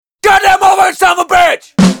it, son of a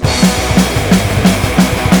bitch!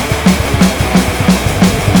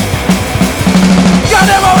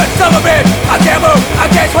 Goddamn move it, son of a bitch! I can't move, I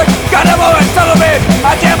can't switch. Goddamn move it, son of a bitch!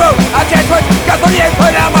 I can't move, I can't switch. Got 38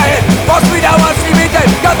 put down my head. Boss me down, wanna see me dead.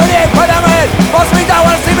 Got 38 put down my head. Boss me down,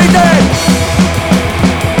 wanna see me dead.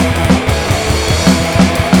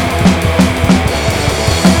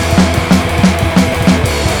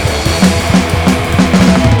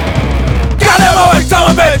 Goddamn move it, son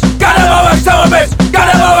of a bitch! Goddamn move it, son of a bitch!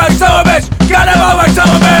 Goddamn move it, son of a bitch! Goddamn move it, son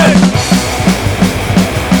of a bitch!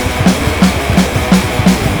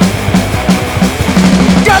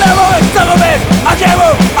 Goddamn move it, son of a bitch! I can't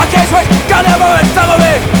move, I can't switch. Goddamn move it, son of a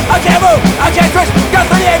bitch! I can't move, I can't switch. Got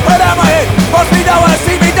 38 put down my head. Boss me down, wanna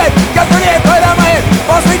see me dead. Got 38 put down my head.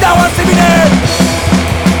 Boss me down, wanna see me dead.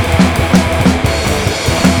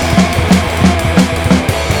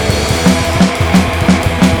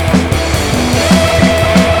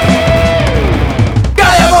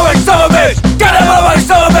 Goddamn move it, son of a bitch! Goddamn move it,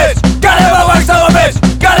 son of a bitch! Goddamn move it, son of a bitch!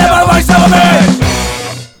 Goddamn move it, son of a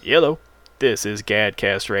bitch! Hello, this is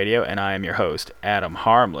Gadcast Radio, and I am your host, Adam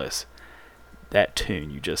Harmless. That tune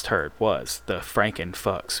you just heard was the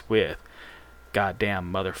Frankenfucks with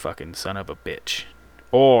Goddamn Motherfucking Son of a Bitch.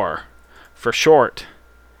 Or, for short,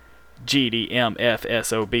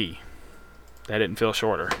 GDMFSOB. That didn't feel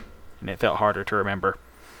shorter, and it felt harder to remember.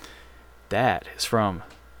 That is from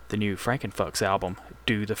the new Frankenfucks album,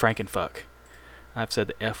 Do the Frankenfuck. I've said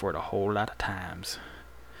the F word a whole lot of times,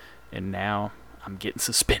 and now I'm getting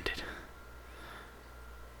suspended.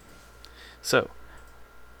 So,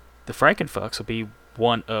 the Frankenfucks will be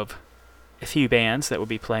one of a few bands that will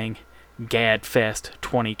be playing GADFest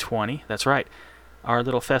 2020. That's right, our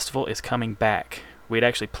little festival is coming back. We'd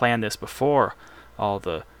actually planned this before all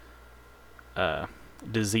the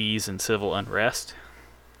disease and civil unrest,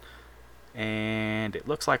 and it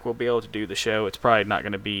looks like we'll be able to do the show. It's probably not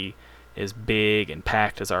going to be as big and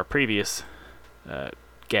packed as our previous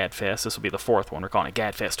GADFest. This will be the fourth one. We're calling it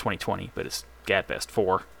GADFest 2020, but it's GADFest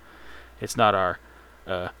 4. It's not our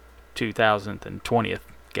 2020th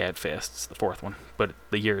GADFest. It's the fourth one, but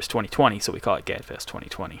the year is 2020, so we call it GADFest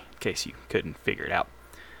 2020, in case you couldn't figure it out.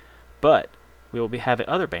 But we will be having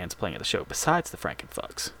other bands playing at the show besides the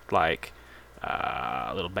Frankenfucks, like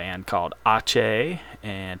a little band called Ache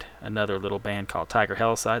and another little band called Tiger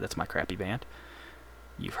Hellside. That's my crappy band.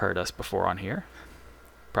 You've heard us before on here.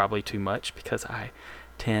 Probably too much, because I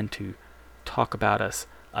tend to talk about us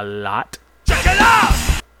a lot. Check it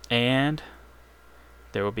out! And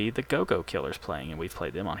there will be the Go-Go Killers playing, and we've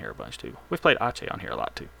played them on here a bunch too. We've played Ache on here a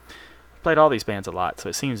lot too. We've played all these bands a lot, so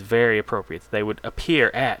it seems very appropriate that they would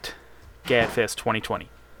appear at GADFest 2020.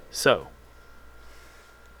 So,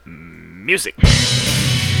 music!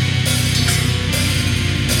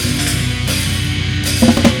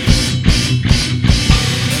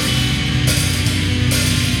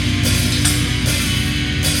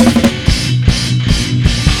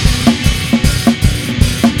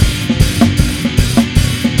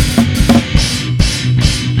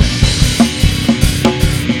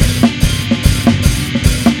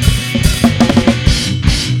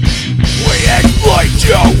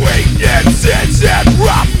 Your weaknesses and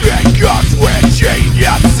rough fingers with cheap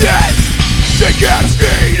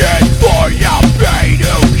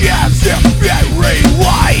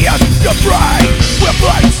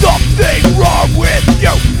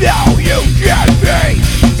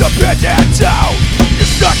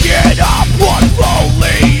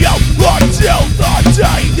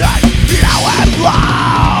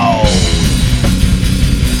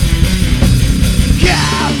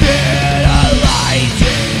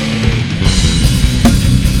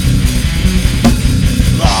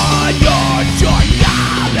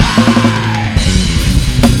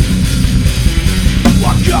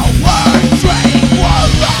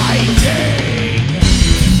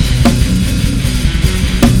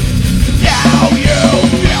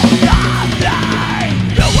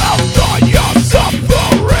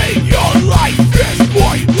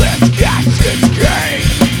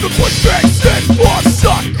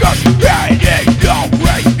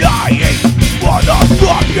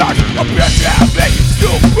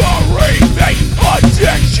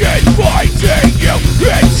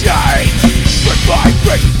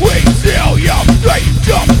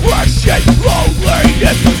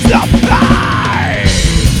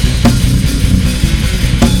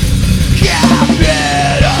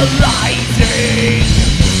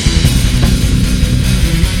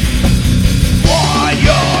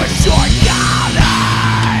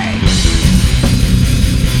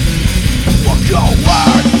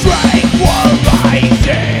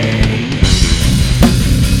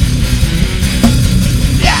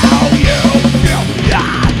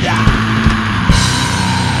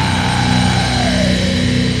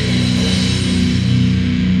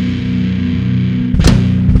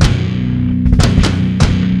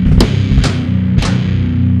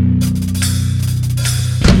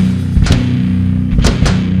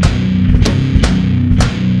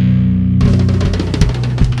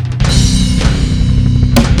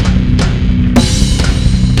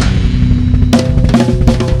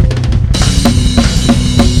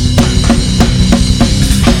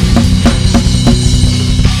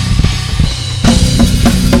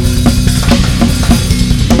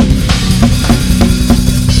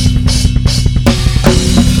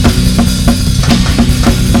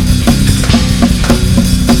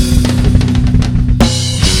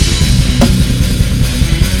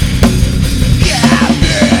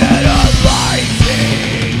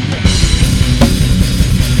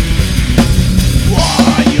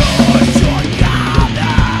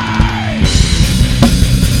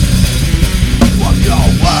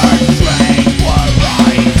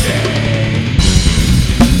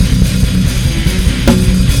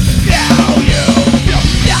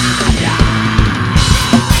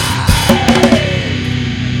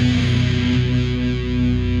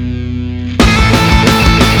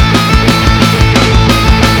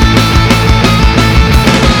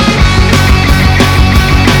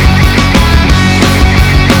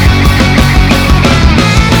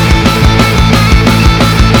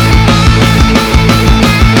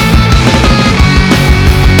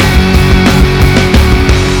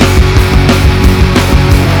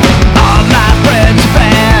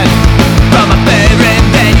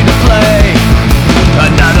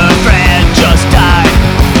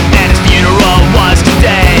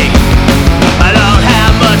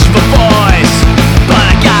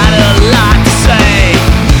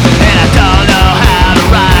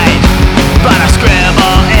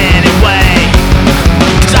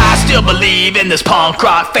believe in this punk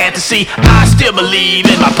rock fantasy. I still believe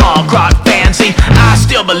in my punk rock fanzine. I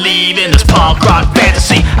still believe in this punk rock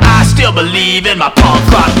fantasy. I still believe in my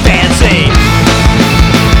punk rock fanzine.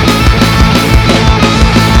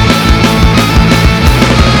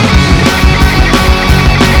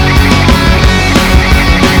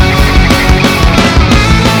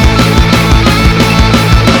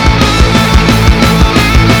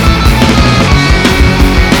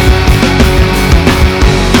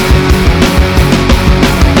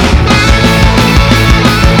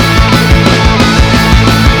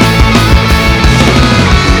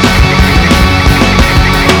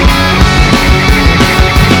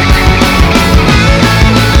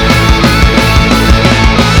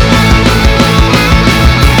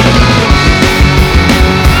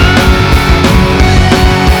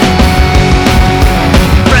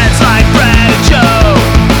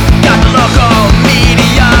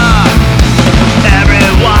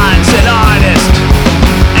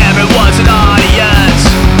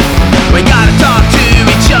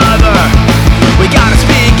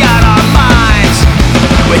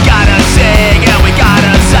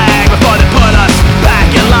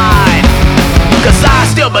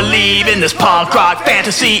 This punk rock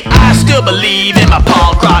fantasy. I still believe in my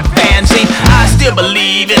punk rock fanzine. I still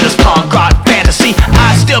believe in this punk rock fantasy.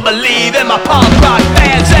 I still believe in my punk rock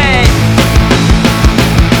fanzine.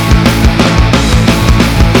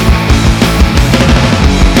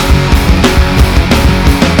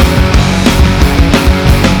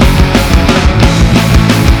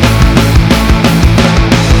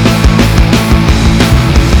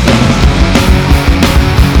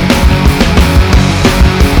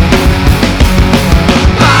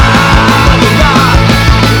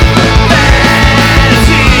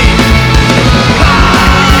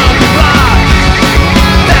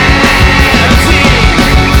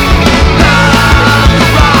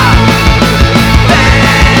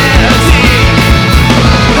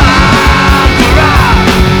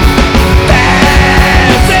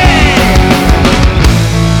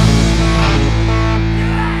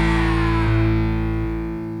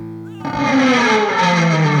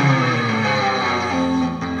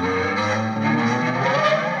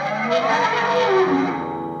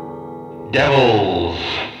 Devils.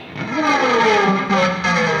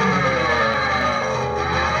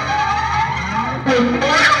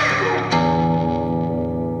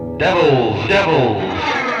 Devils, devils.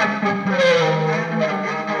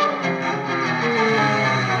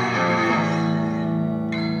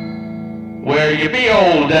 Where you be,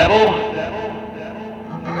 old devil?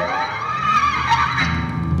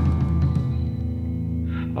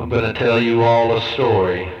 I'm gonna tell you all a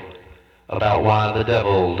story about why the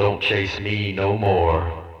devil don't chase me no more.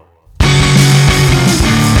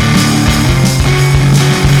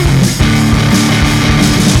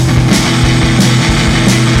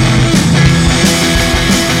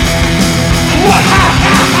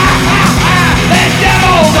 The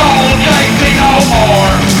devil don't chase me no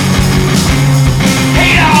more. He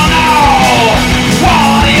don't know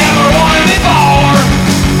what he ever wanted before.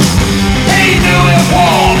 He knew it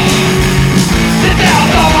once. The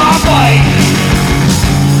devil's on my plate.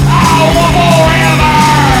 Oh, one more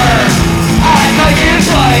ever.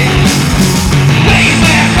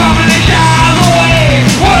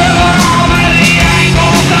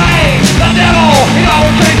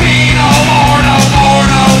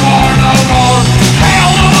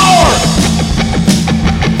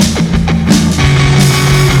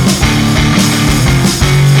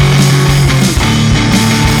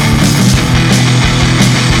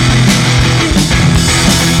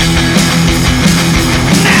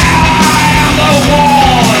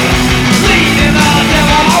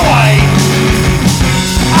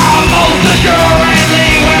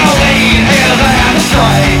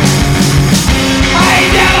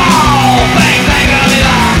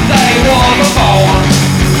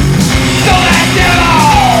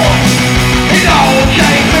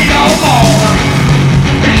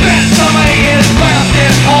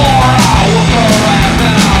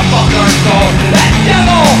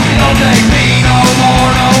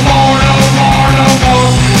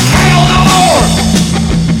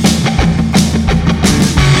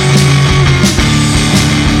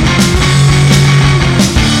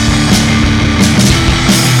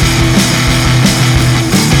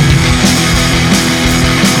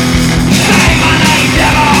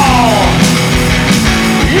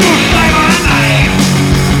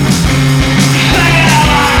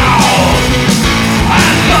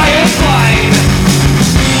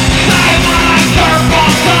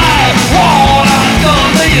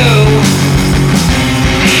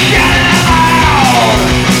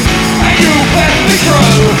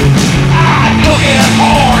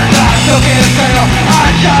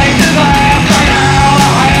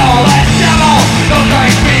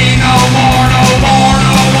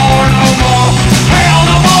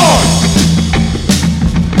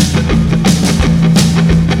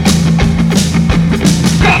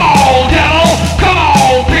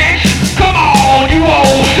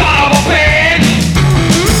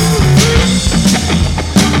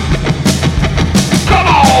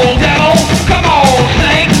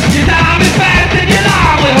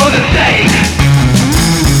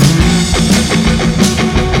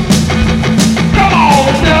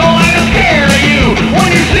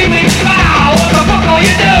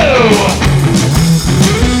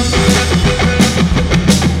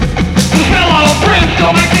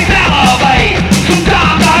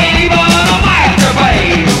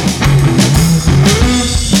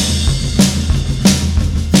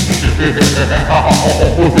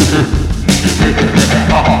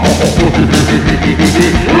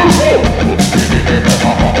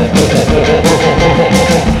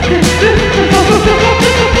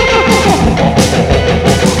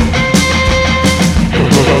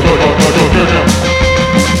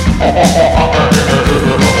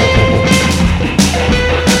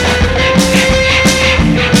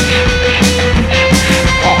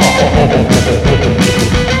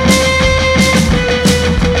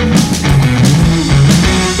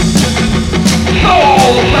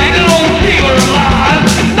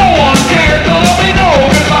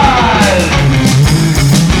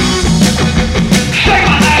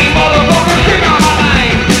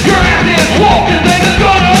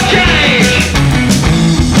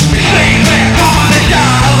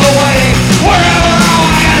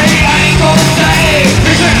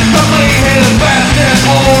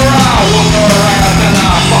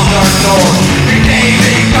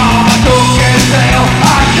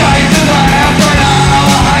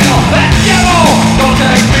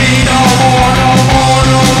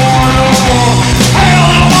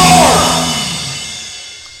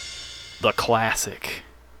 The classic.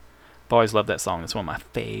 I've always loved that song. It's one of my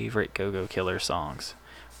favorite Go-Go Killers songs,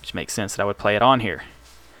 which makes sense that I would play it on here.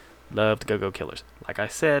 Loved Go-Go Killers. Like I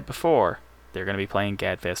said before, they're going to be playing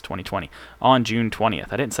GADFest 2020 on June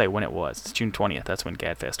 20th. I didn't say when it was. It's June 20th. That's when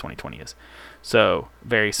GADFest 2020 is. So,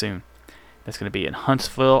 very soon. That's going to be in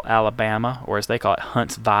Huntsville, Alabama, or as they call it,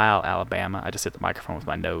 Huntsville, Alabama. I just hit the microphone with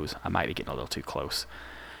my nose. I might be getting a little too close.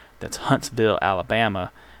 That's Huntsville,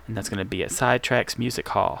 Alabama, and that's going to be at Sidetracks Music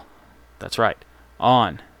Hall. That's right,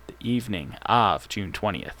 on the evening of June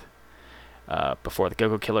 20th. Before the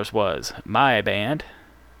Go-Go Killers was my band.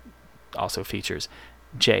 Also features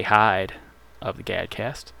Jay Hyde of the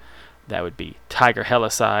Gadcast. That would be Tiger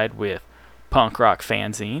Helicide with Punk Rock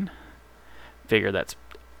Fanzine. Figure that's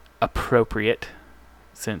appropriate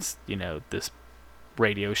since, you know, this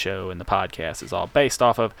radio show and the podcast is all based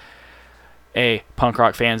off of a punk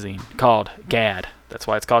rock fanzine called GAD. That's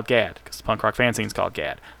why it's called GAD, because the punk rock fanzine is called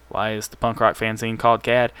GAD. Why is the punk rock fanzine called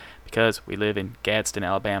GAD? Because we live in Gadsden,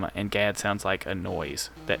 Alabama, and GAD sounds like a noise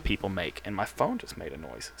that people make. And my phone just made a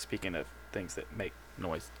noise. Speaking of things that make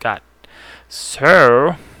noise. God.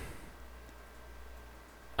 So,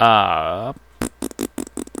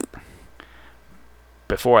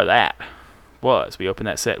 before that we opened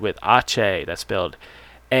that set with Ache. That's spelled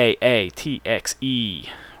Aatxe,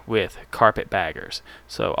 with Carpetbaggers.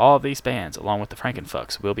 So all of these bands, along with the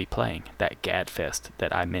Frankenfucks, will be playing that GADFest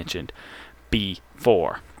that I mentioned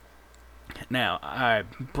before. Now, I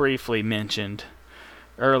briefly mentioned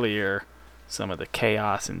earlier some of the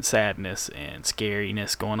chaos and sadness and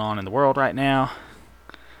scariness going on in the world right now.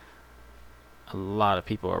 A lot of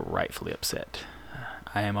people are rightfully upset.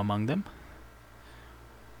 I am among them.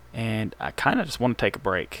 And I kind of just want to take a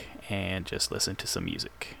break and just listen to some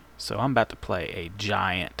music. So I'm about to play a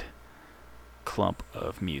giant clump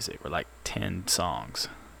of music, or like 10 songs.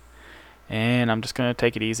 And I'm just going to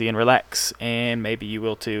take it easy and relax, and maybe you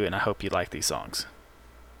will too, and I hope you like these songs.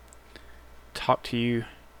 Talk to you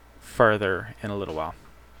further in a little while.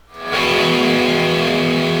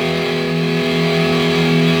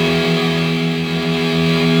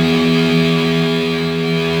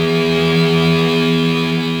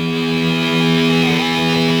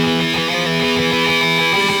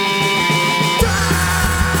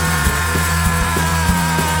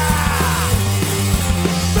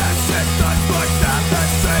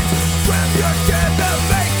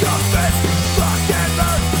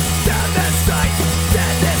 Down the sight,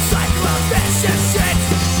 then this cycle of vicious shit.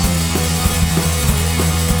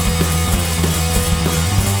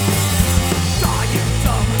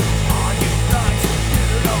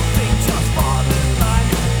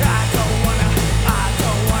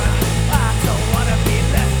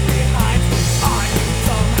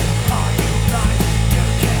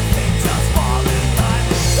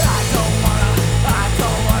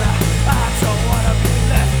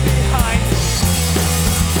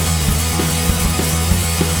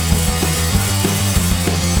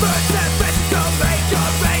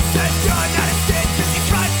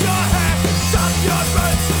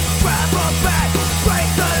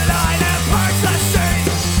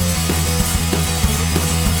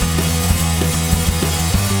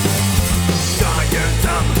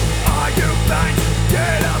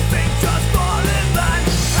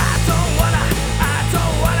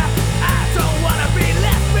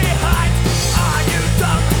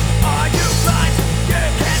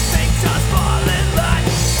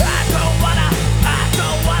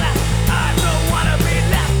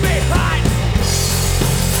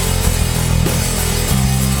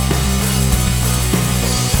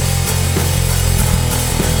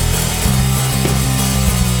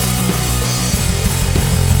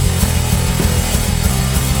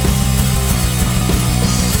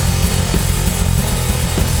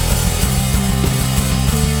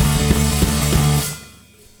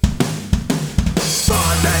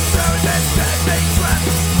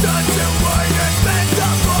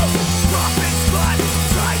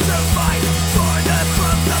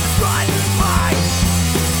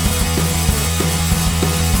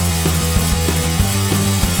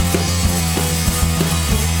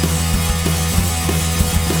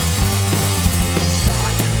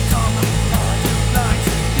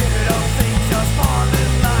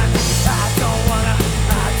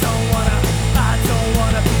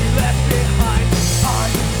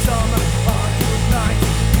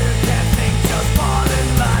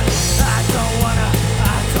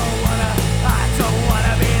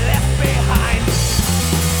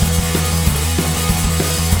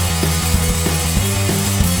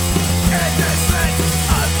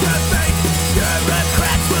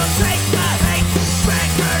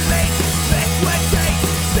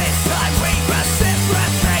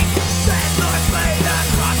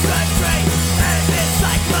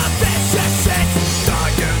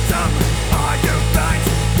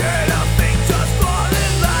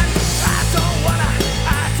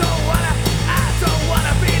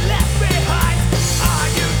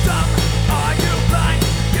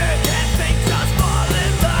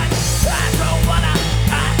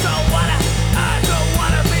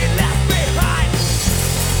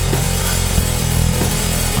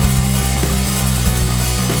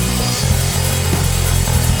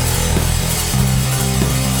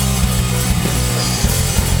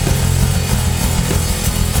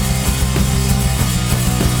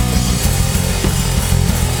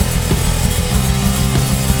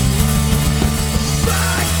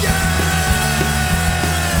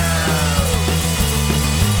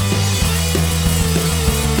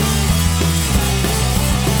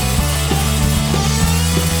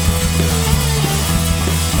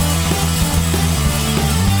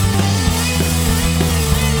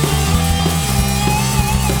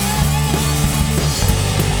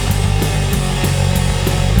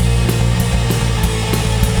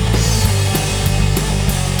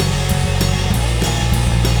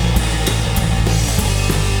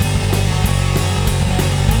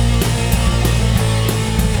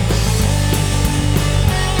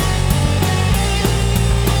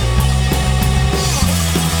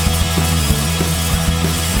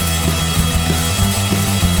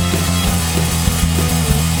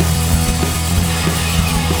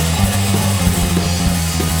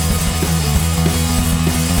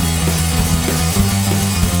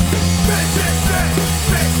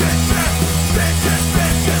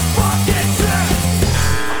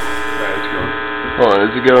 going?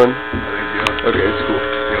 Is it going? I think it's going. Okay, it's cool.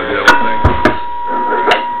 You want to do that one thing?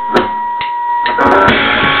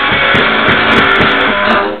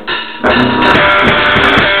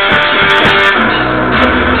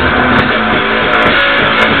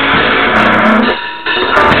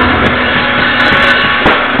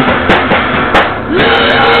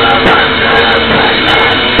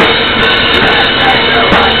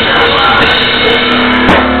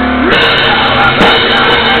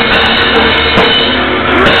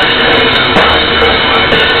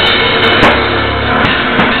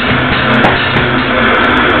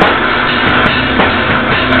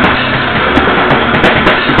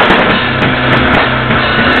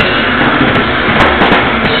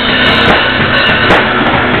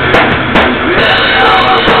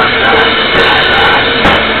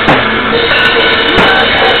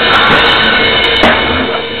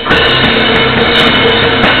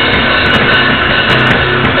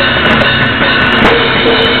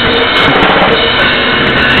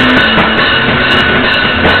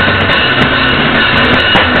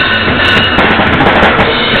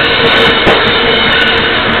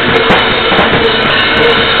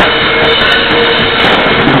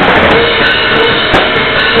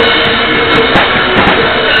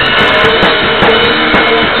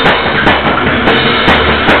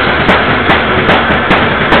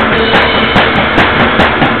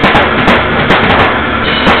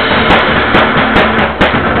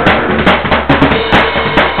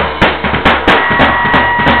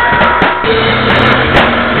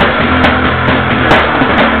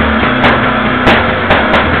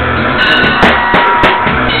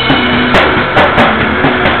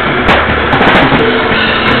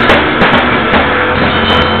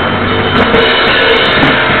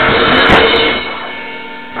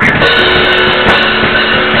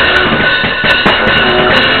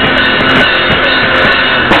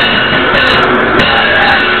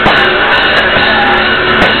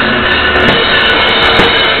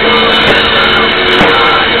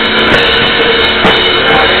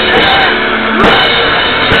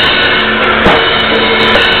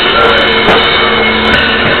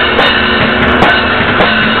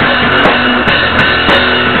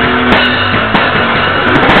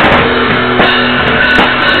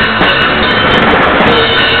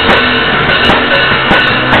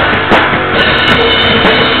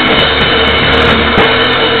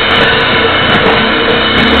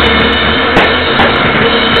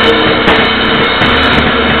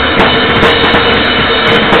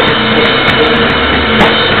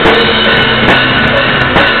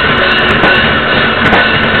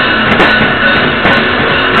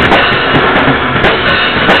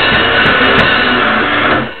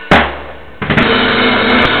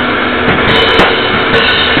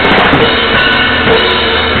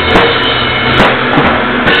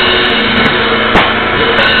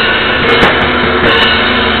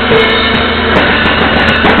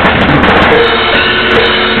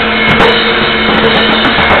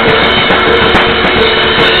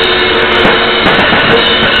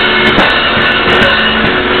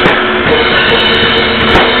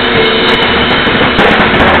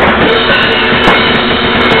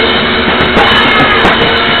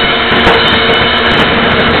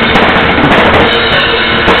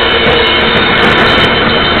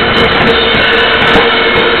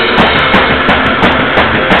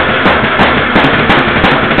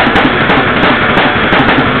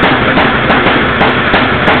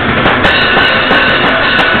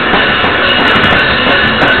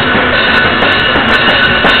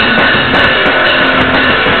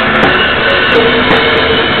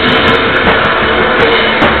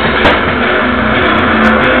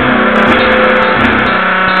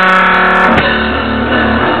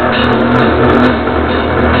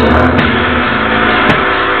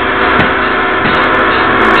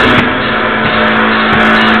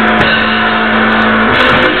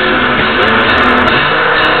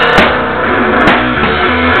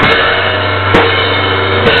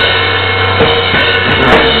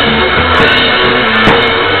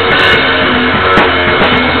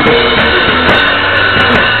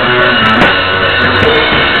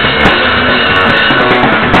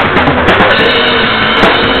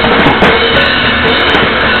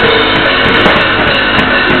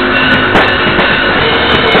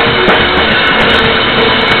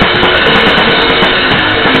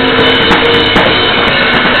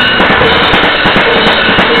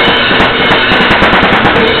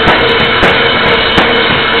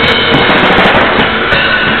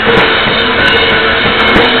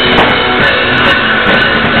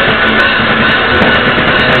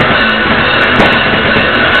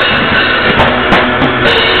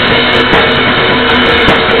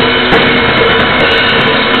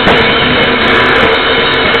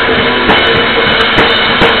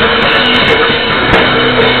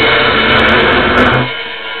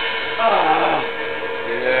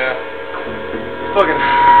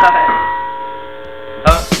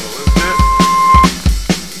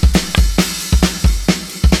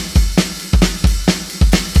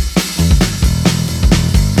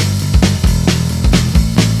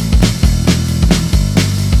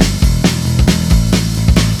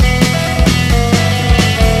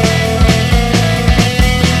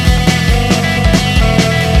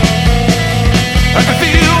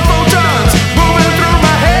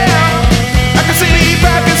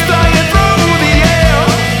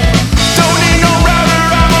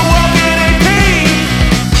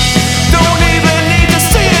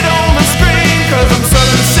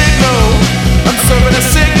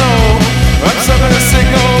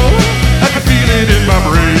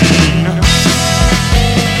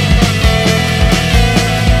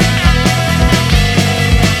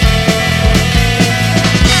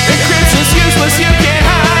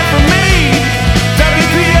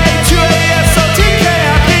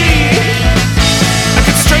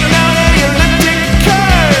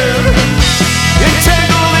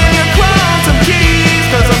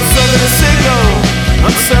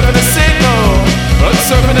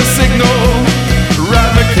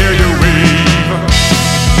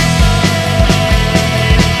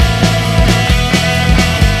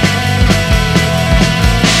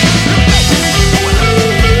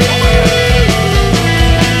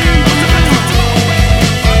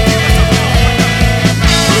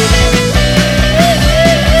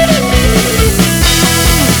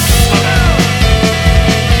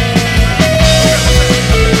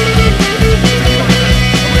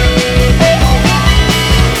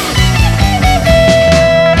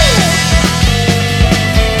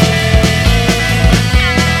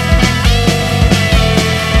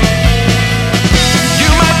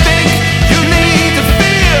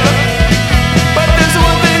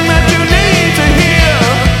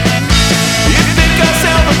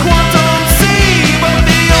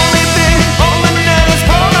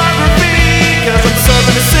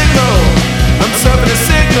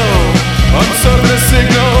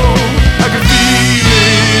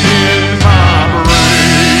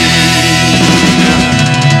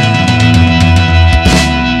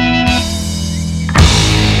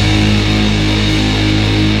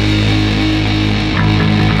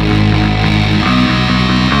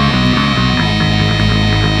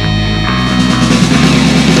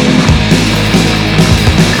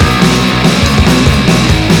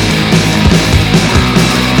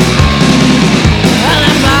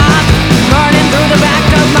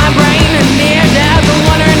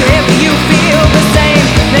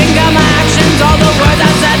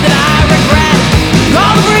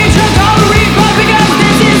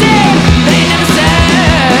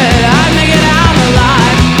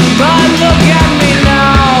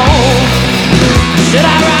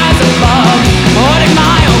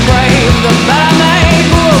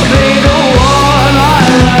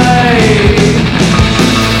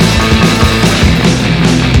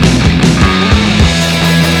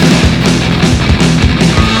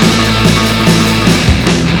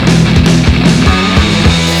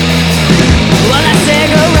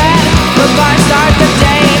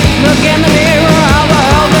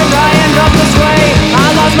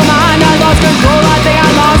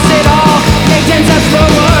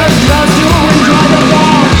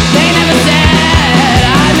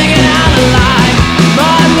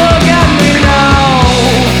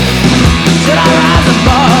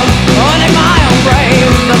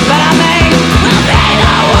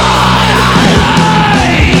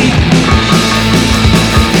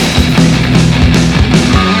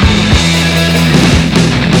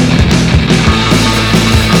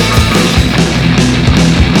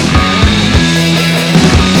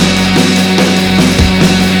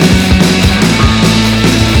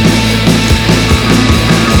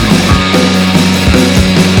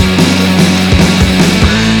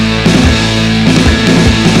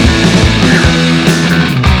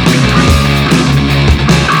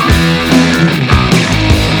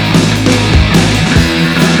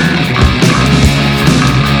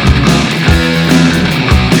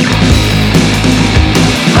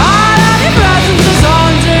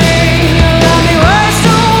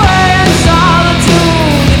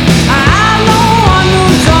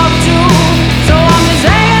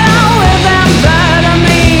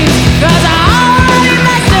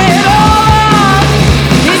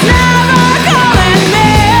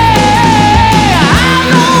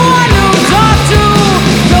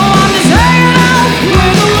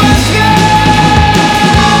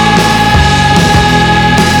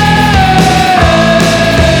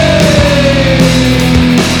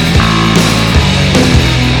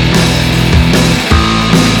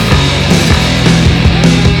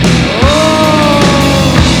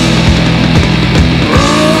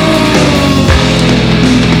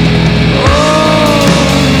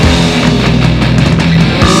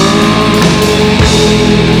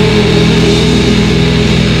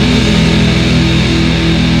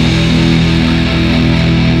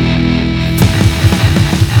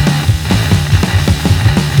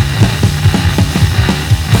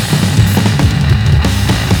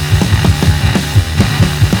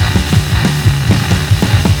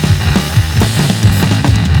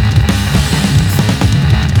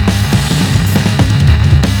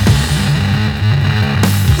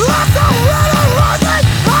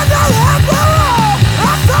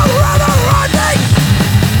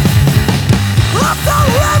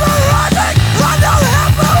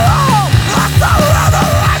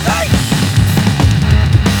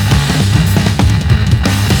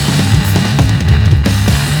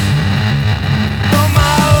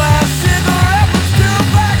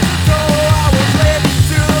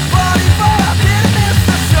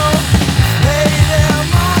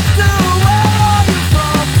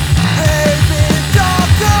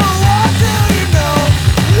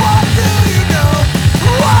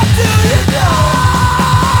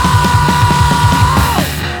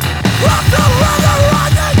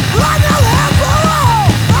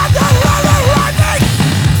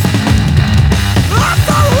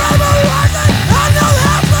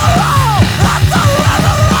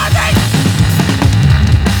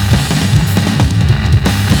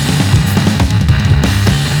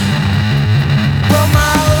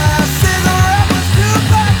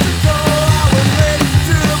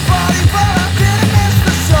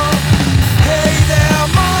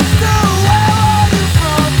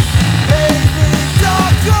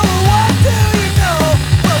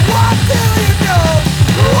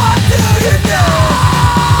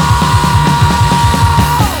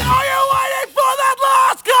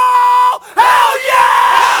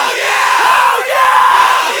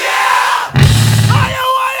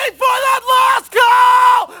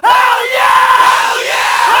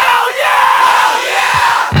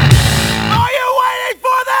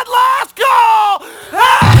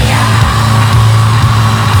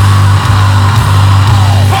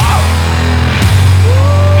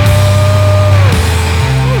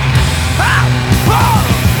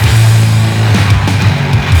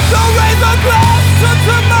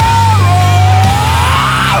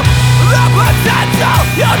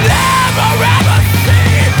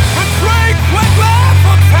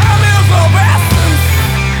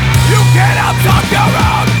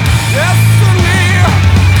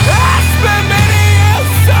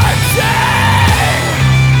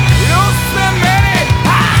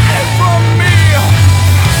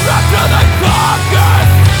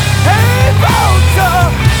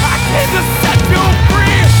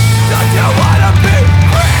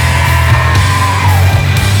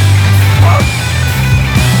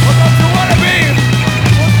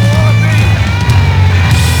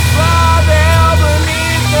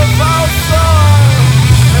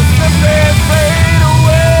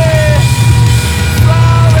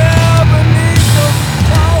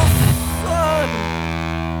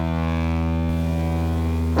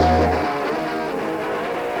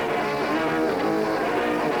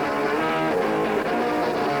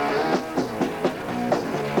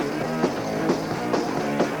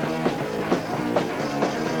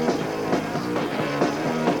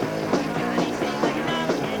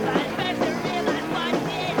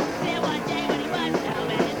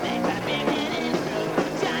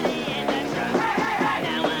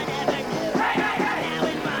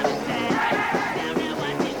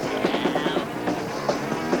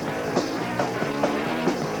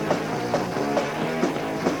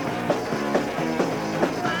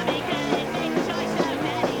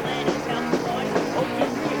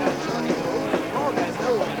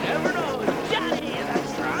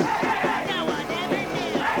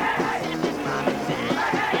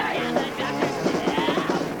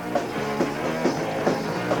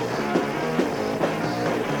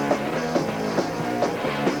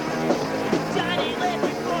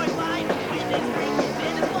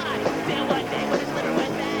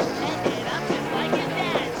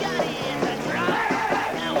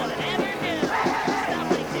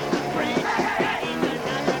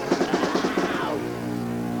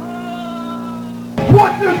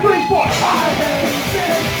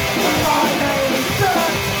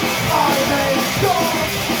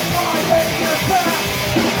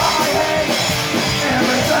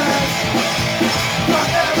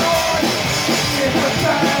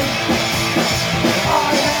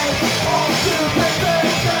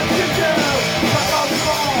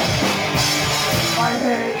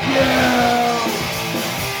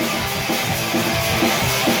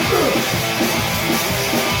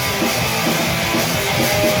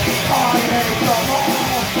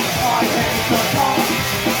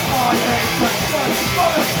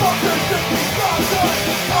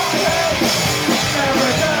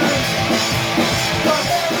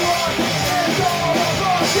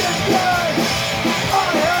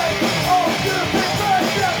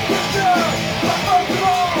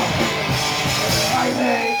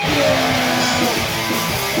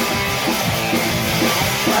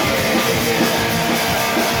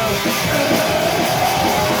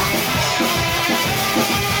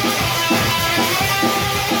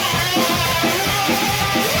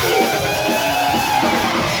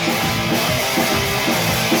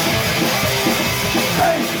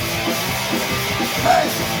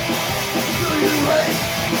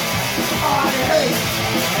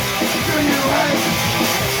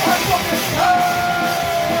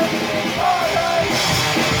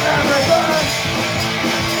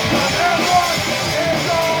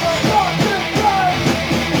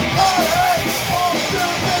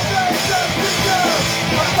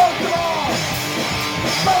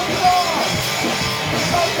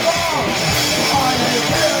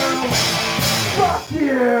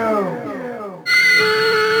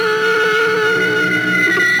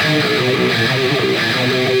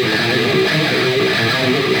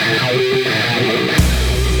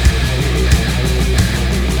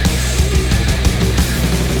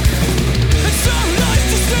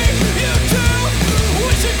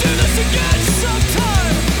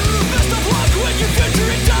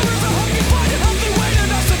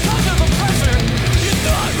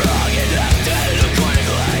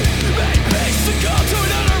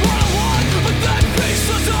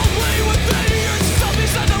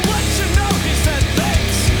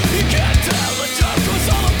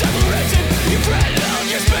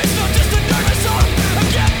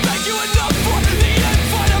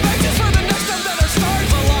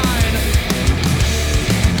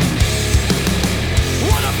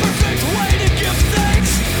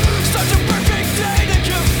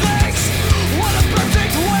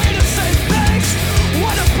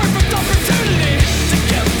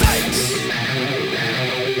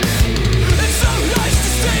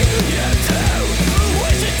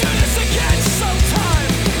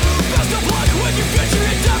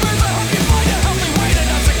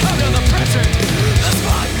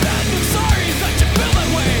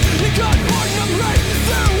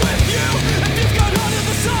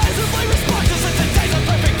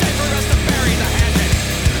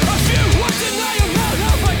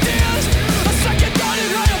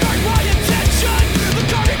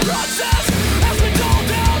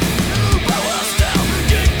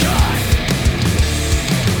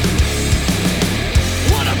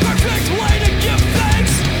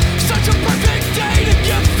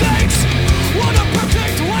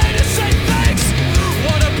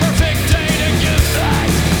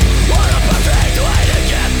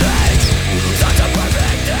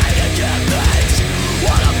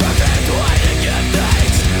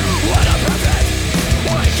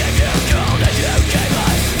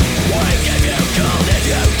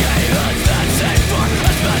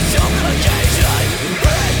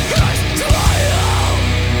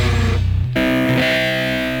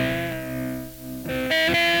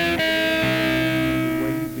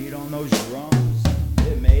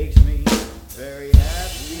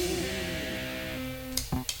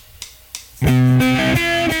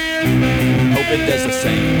 it does the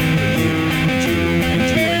same for you and you and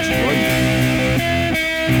you and you or you.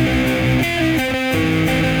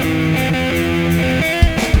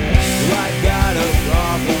 I got a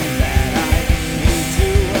problem that I need to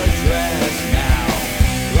address now.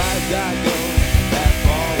 I've got those that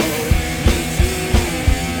follow me to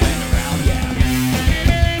and around,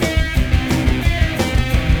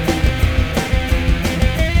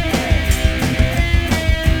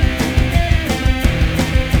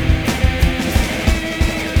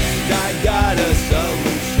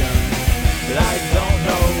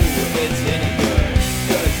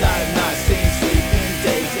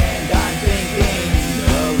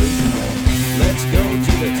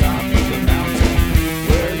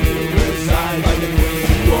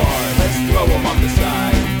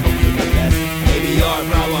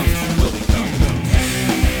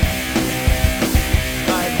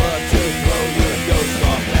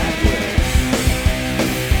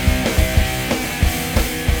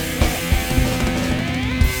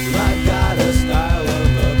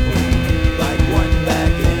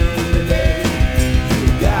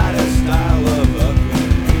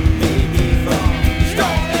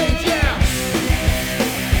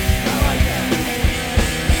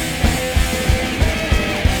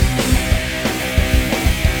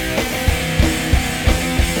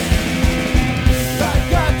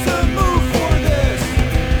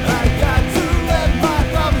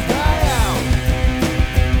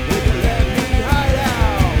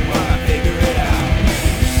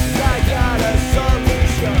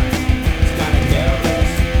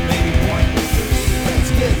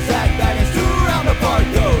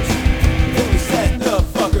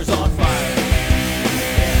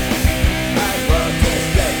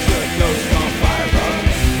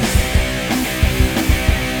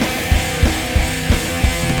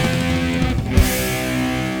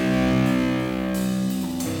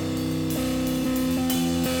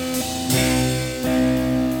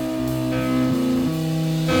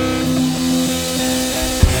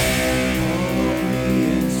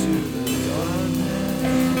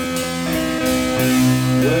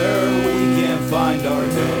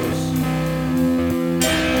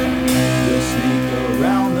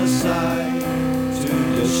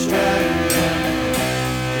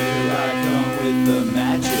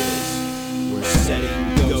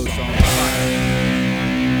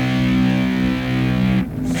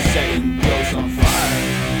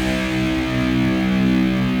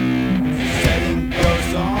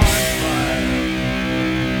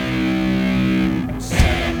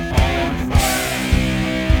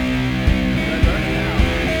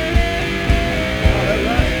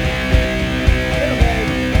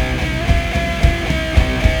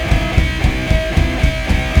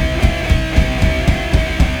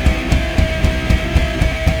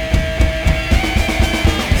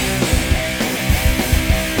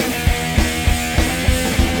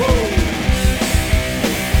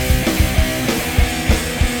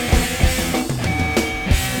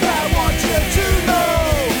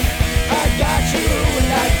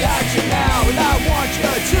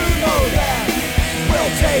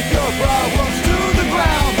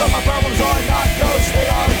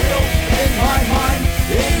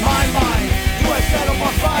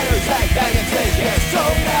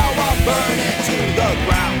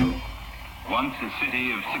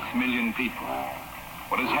 million people.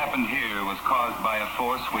 What has happened here was caused by a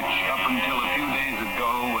force which, up until a few days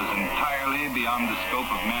ago, was entirely beyond the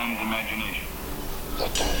scope of man's imagination.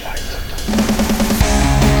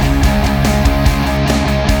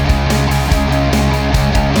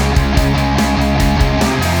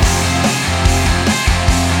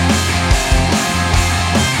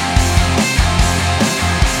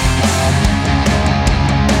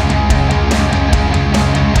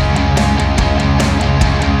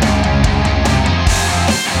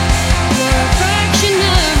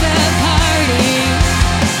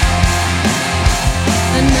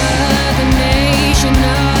 Another nation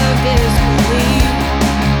of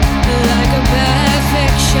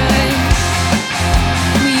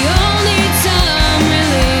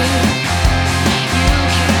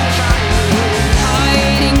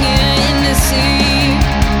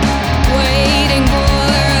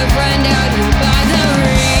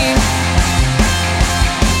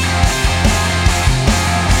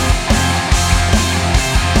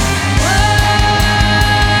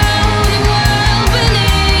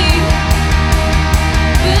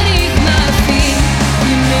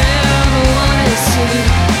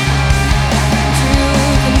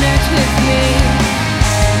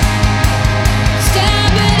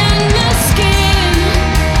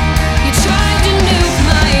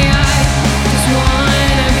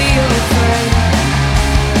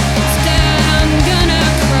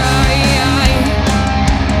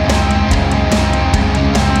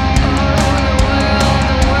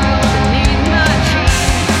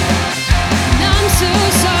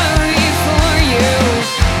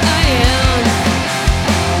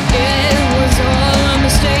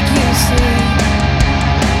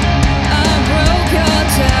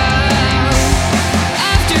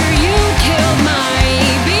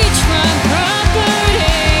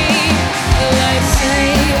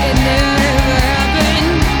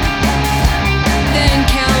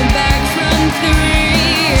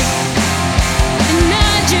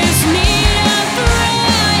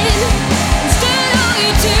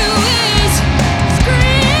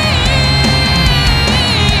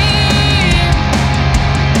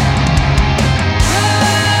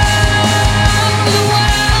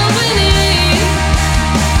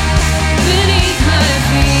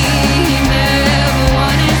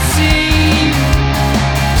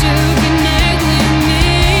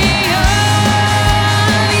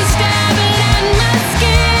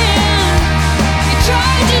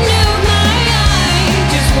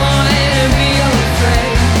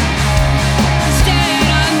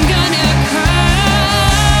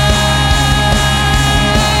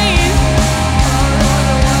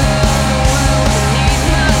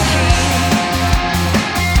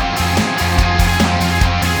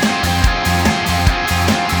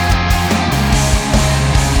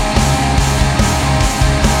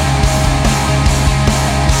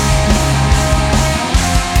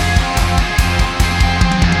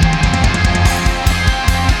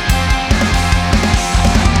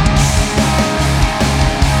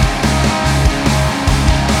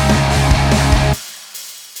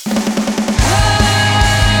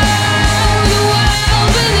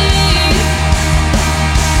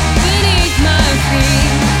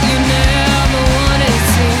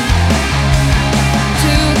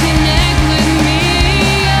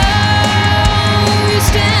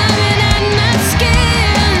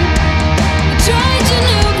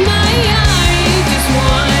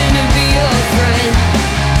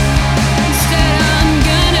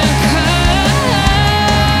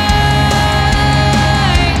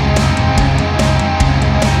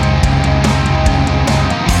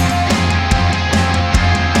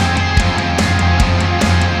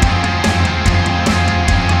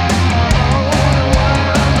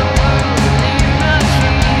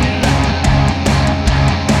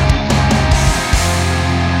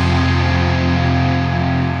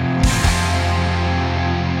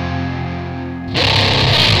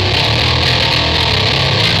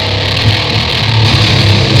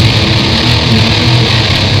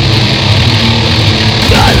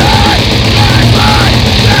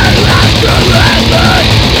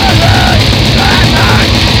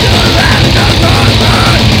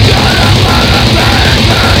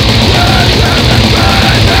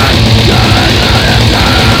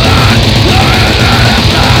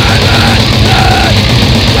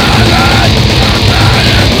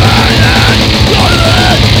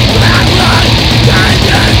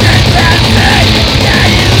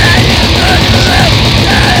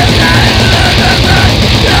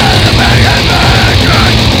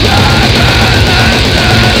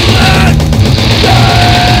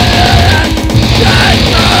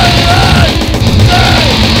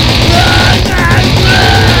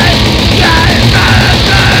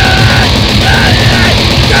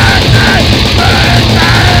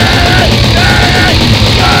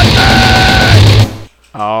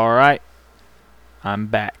I'm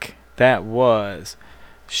back. That was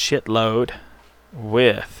Shitload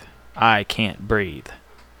with I Can't Breathe.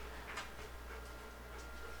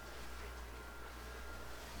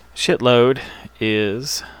 Shitload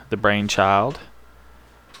is the brainchild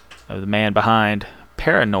of the man behind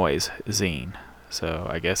Paranoise Zine. So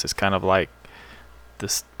I guess it's kind of like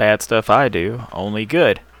this bad stuff I do, only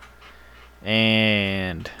good.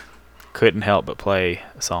 And couldn't help but play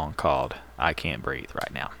a song called I Can't Breathe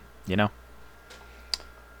right now, you know?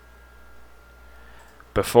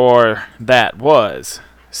 Before that was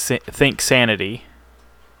Think Sanity.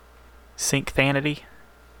 Think Sanity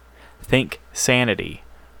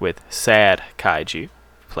with Sad Kaiju.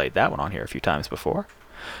 Played that one on here a few times before.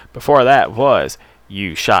 Before that was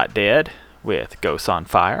You Shot Dead with Ghosts on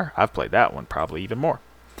Fire. I've played that one probably even more.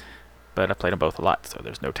 But I played them both a lot, so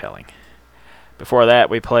there's no telling. Before that,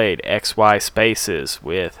 we played XY Spaces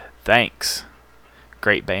with Thanks.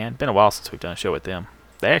 Great band. Been a while since we've done a show with them.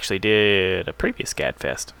 They actually did a previous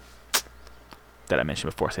GADFest that I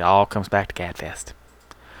mentioned before. So it all comes back to GADFest.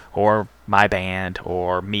 Or my band,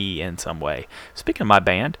 or me in some way. Speaking of my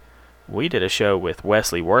band, we did a show with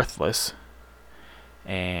Wesley Worthless.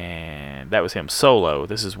 And that was him solo.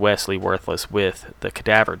 This is Wesley Worthless with the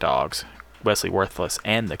Cadaver Dogs. Wesley Worthless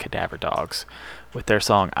and the Cadaver Dogs with their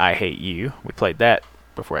song I Hate You. We played that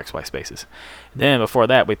before XY Spaces. Then before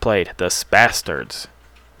that we played The Spastards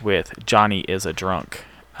with Johnny Is a Drunk.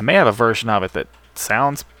 I may have a version of it that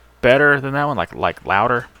sounds better than that one, like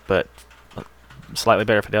louder, but slightly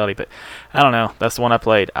better fidelity, but I don't know. That's the one I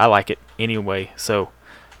played. I like it anyway, so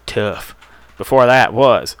tough. Before that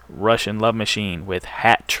was Russian Love Machine with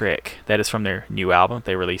Hat Trick. That is from their new album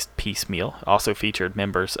they released piecemeal. Also featured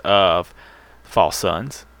members of False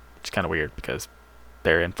Sons, which is kind of weird because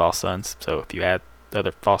they're in False Sons. So if you add the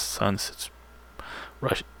other False Sons,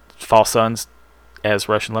 it's False Sons as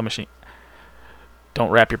Russian Love Machine. Don't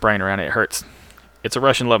wrap your brain around it. It hurts. It's a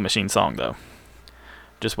Russian Love Machine song, though.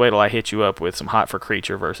 Just wait till I hit you up with some Hot for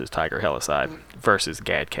Creature versus Tiger Helicide versus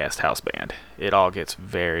Gadcast House Band. It all gets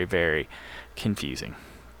very, very confusing.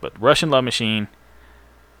 But Russian Love Machine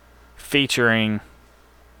featuring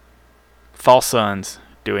False Sons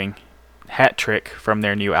doing Hat Trick from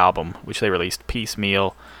their new album, which they released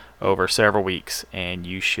piecemeal over several weeks, and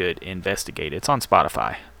you should investigate it. It's on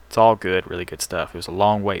Spotify. It's all good, really good stuff. It was a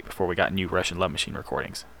long wait before we got new Russian Love Machine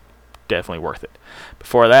recordings. Definitely worth it.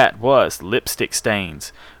 Before that was Lipstick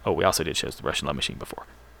Stains. Oh, we also did shows with Russian Love Machine before,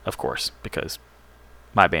 of course, because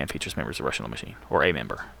my band features members of Russian Love Machine, or a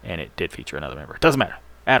member, and it did feature another member. Doesn't matter.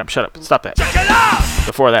 Adam, shut up. Stop that. Check it out!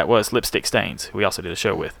 Before that was Lipstick Stains. We also did a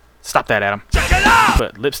show with. Stop that, Adam. Check it out!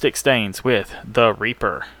 But Lipstick Stains with The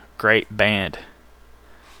Reaper. Great band.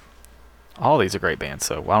 All these are great bands,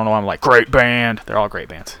 so I don't know why I'm like, great band. They're all great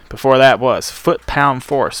bands. Before that was Foot Pound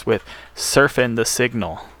Force with Surfin' the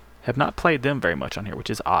Signal. Have not played them very much on here, which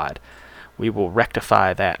is odd. We will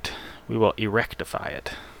rectify that. We will erectify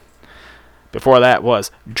it. Before that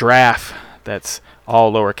was Draft. That's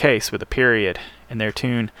all lowercase with a period. And their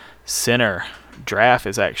tune, Sinner. Draft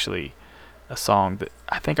is actually a song that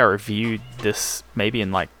I think I reviewed this maybe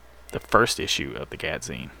in like the first issue of the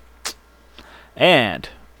Gadzine. And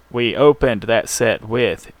we opened that set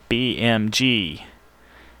with BMG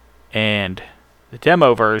and the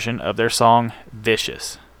demo version of their song,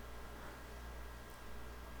 Vicious.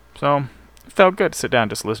 So, it felt good to sit down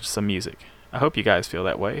and just listen to some music. I hope you guys feel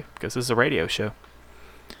that way, because this is a radio show.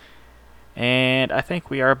 And I think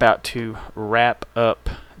we are about to wrap up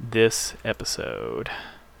this episode,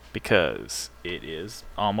 because it is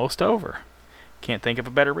almost over. Can't think of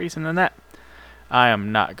a better reason than that. I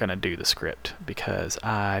am not going to do the script, because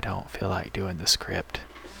I don't feel like doing the script.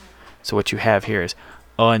 So what you have here is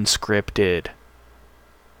unscripted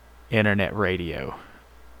internet radio.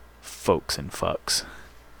 Folks and fucks.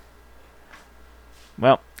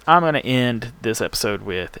 Well, I'm going to end this episode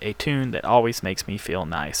with a tune that always makes me feel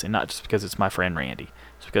nice, and not just because it's my friend Randy.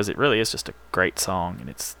 It's because it really is just a great song, and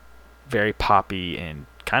it's very poppy and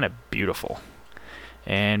kind of beautiful.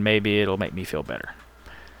 And maybe it'll make me feel better.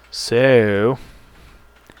 So,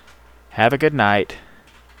 have a good night,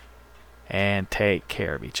 and take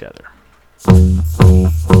care of each other.